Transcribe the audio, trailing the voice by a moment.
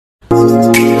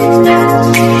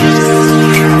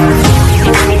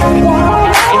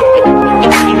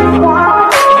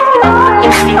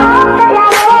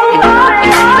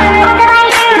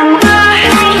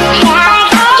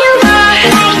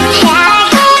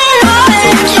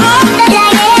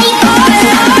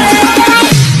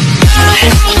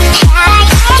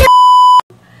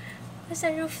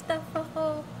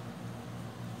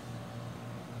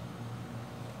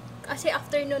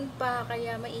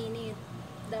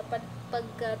pag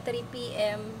 3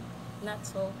 p.m. not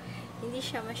so, hindi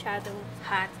siya masyadong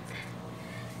hot.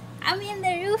 I'm in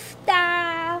the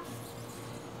rooftop!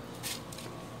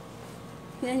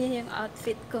 Yan yung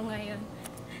outfit ko ngayon.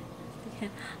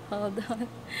 Hold on.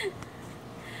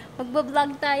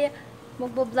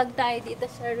 Magbablog tayo dito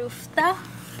sa rooftop.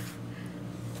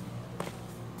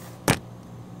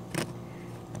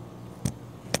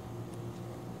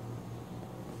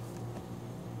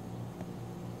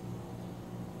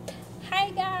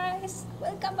 Hi guys!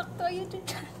 Welcome back to our YouTube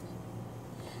channel.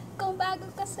 Kung bago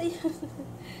ka sa'yo.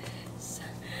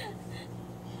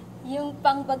 Yung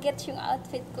pang bagets yung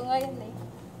outfit ko ngayon eh.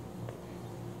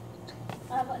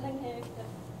 Haba ng hair ko.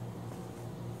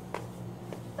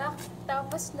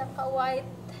 Tapos naka-white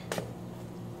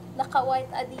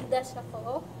Adidas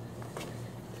ako.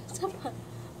 So,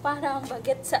 parang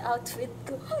baget sa outfit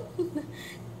ko.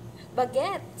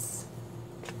 Bagets!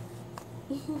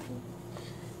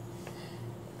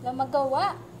 Na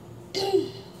magawa.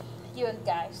 Yun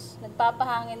guys,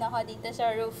 nagpapahangin ako dito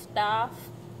sa rooftop.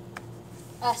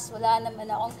 As wala naman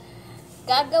akong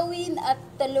gagawin at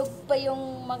talog pa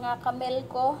yung mga kamel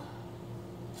ko.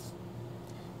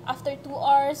 After 2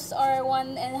 hours or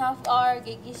 1.5 hour,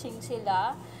 gigising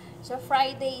sila. So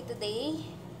Friday today,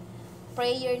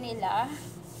 prayer nila.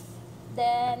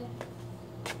 Then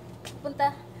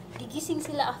gigising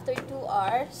sila after 2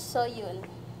 hours. So yun.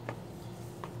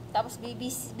 Tapos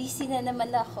busy na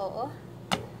naman ako.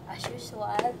 As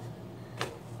usual.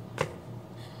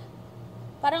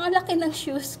 Parang ang laki ng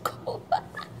shoes ko.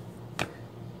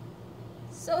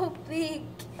 So big.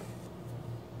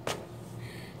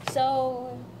 So,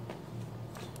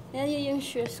 yan yung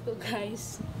shoes ko,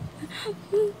 guys.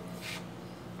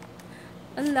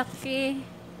 Ang laki.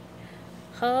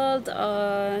 Hold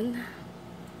on.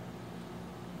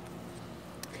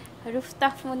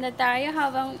 Rooftop muna tayo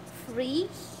habang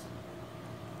free.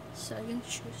 So, yung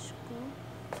shoes ko.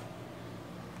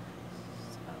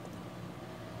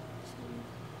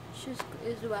 Shoes ko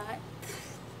is white.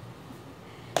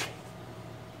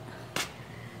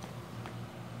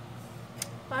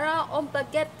 Para akong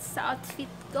baget sa outfit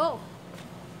ko.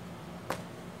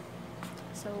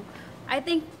 So, I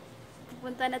think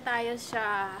pupunta na tayo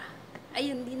sa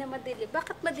ayun, hindi na madilim.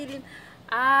 Bakit madilim?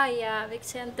 Ah, yeah.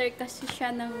 Center kasi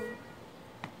siya ng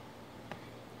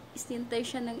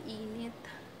init.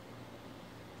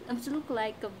 I'm look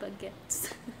like a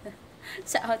baguette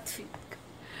sa outfit ko.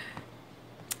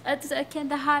 It's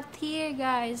kinda hot here,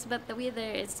 guys, but the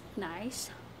weather is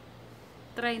nice.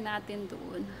 Try natin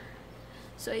doon.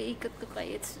 So, iikot ko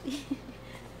kayo. It's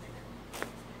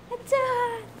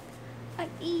hot! Ang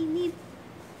init.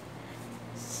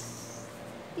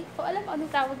 Hindi ko alam anong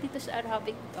tawag dito sa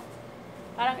Arabic to.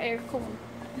 Parang aircon.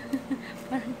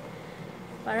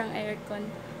 parang aircon.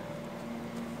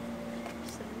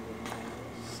 So,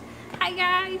 hi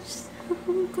guys!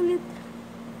 Kulit.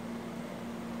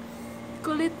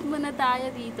 Kulit muna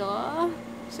tayo dito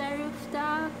sa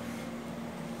rooftop.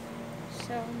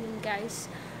 So, yun guys.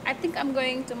 I think I'm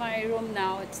going to my room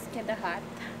now. It's kinda hot.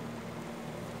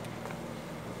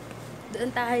 Doon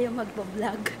tayo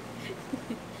magbablog.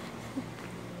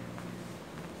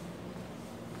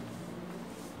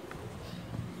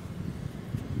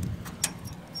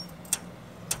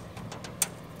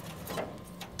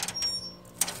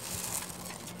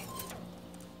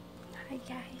 Hi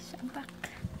guys, I'm back.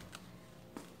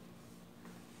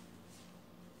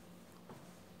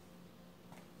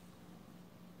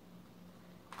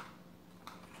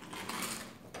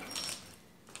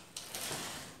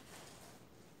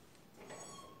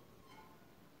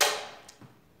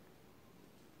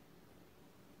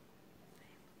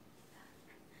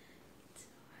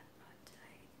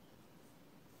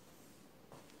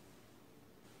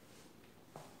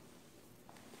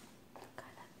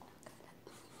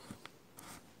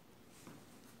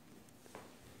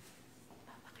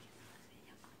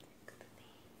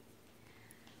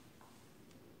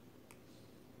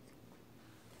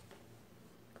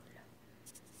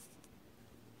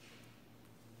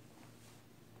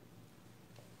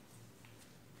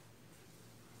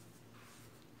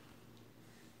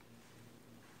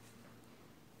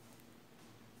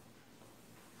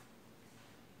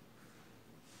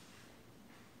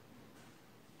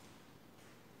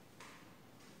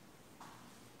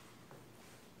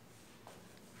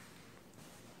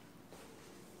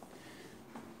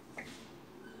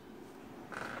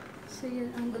 So,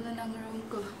 yun ang gulo ng room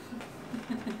ko.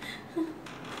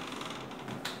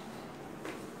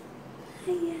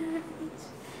 Ayan.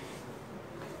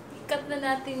 I-cut na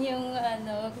natin yung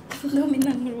dumi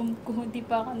ng room ko. Hindi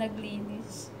pa ako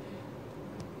naglinis.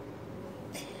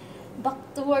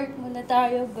 to work muna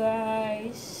tayo,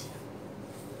 guys.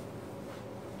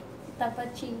 Tapa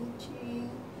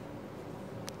ching-ching.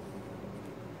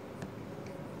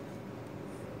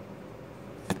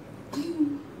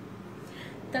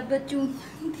 Dapat yung,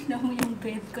 tinan mo yung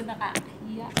bed ko,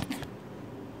 nakakahiya.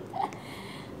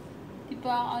 Di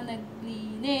pa ako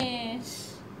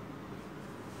naglinis.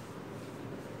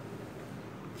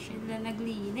 Sila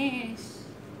naglinis.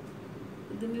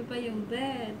 Dumi pa yung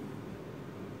bed.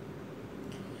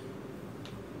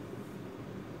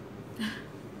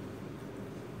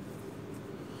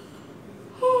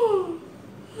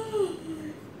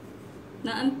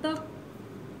 Naantok.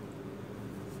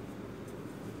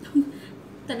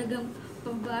 Talagang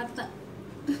pambata.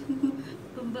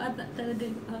 Pambata talaga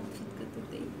yung outfit ko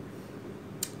today.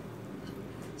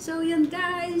 So yun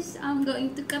guys, I'm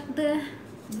going to cut the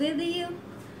video.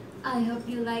 I hope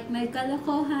you like my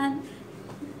kalokohan.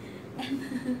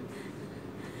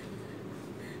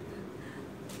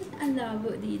 And ang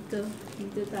labo dito.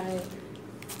 Dito tayo.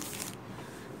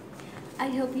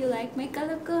 I hope you like my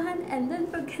kalokohan and don't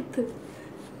forget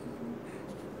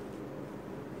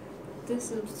to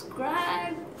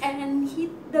subscribe and hit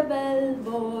the bell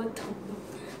button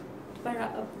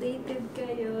para updated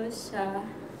kayo sa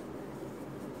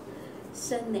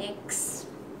next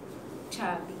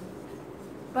chubby.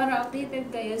 Para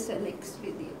updated kayo sa next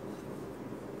video.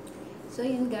 So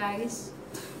yun guys.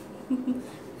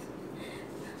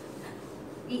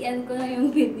 I-end ko na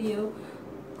yung video.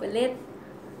 Kulit.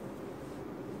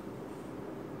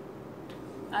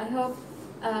 I hope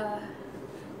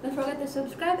don't forget to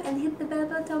subscribe and hit the bell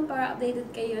button para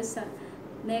updated kayo sa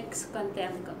next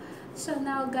content ko. So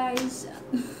now guys,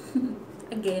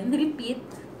 again, repeat.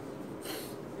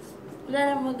 Wala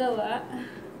na magawa.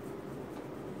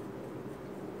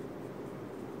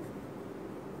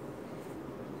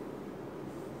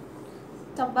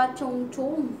 Taba chung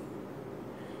chung.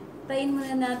 Tayin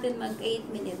muna natin mag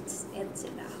 8 minutes. End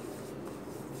sila.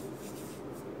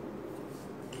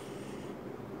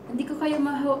 Hindi ko kayo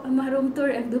ma-room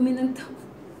tour. Ang dumi ng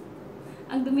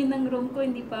ang dumi ng room ko.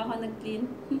 Hindi pa ako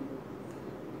nag-clean.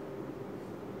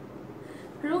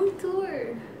 Room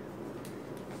tour.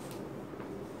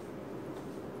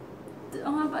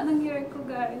 Ang haba ng hair ko,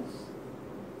 guys.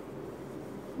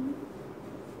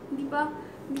 Hindi ba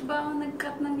ako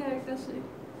nag-cut ng hair kasi. Hindi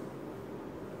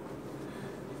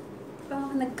ba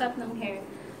ako nag-cut ng hair.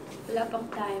 Wala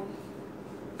pang time.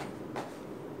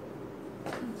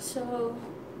 So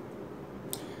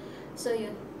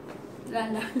yun.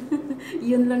 Wala.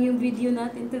 Yun lang yung video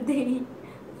natin today.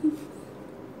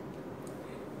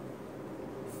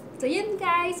 So yun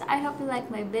guys, I hope you like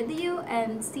my video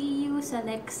and see you sa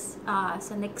next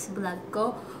vlog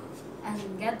ko.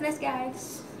 And God bless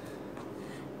guys.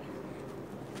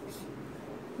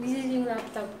 This is yung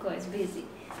laptop ko, it's busy.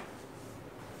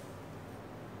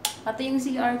 Pati yung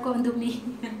CR ko ang dumi.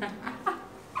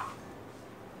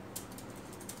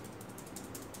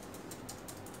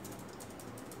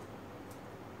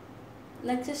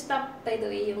 Nag-stop by the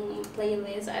way yung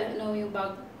playlist. I don't know yung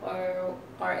bug or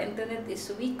our internet is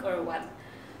weak or what.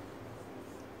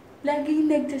 Laging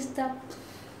nag-stop.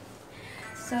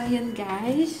 So yun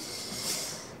guys.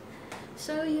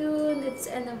 So yun, it's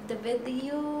end of the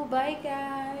video. Bye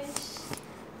guys.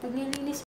 Maglilinis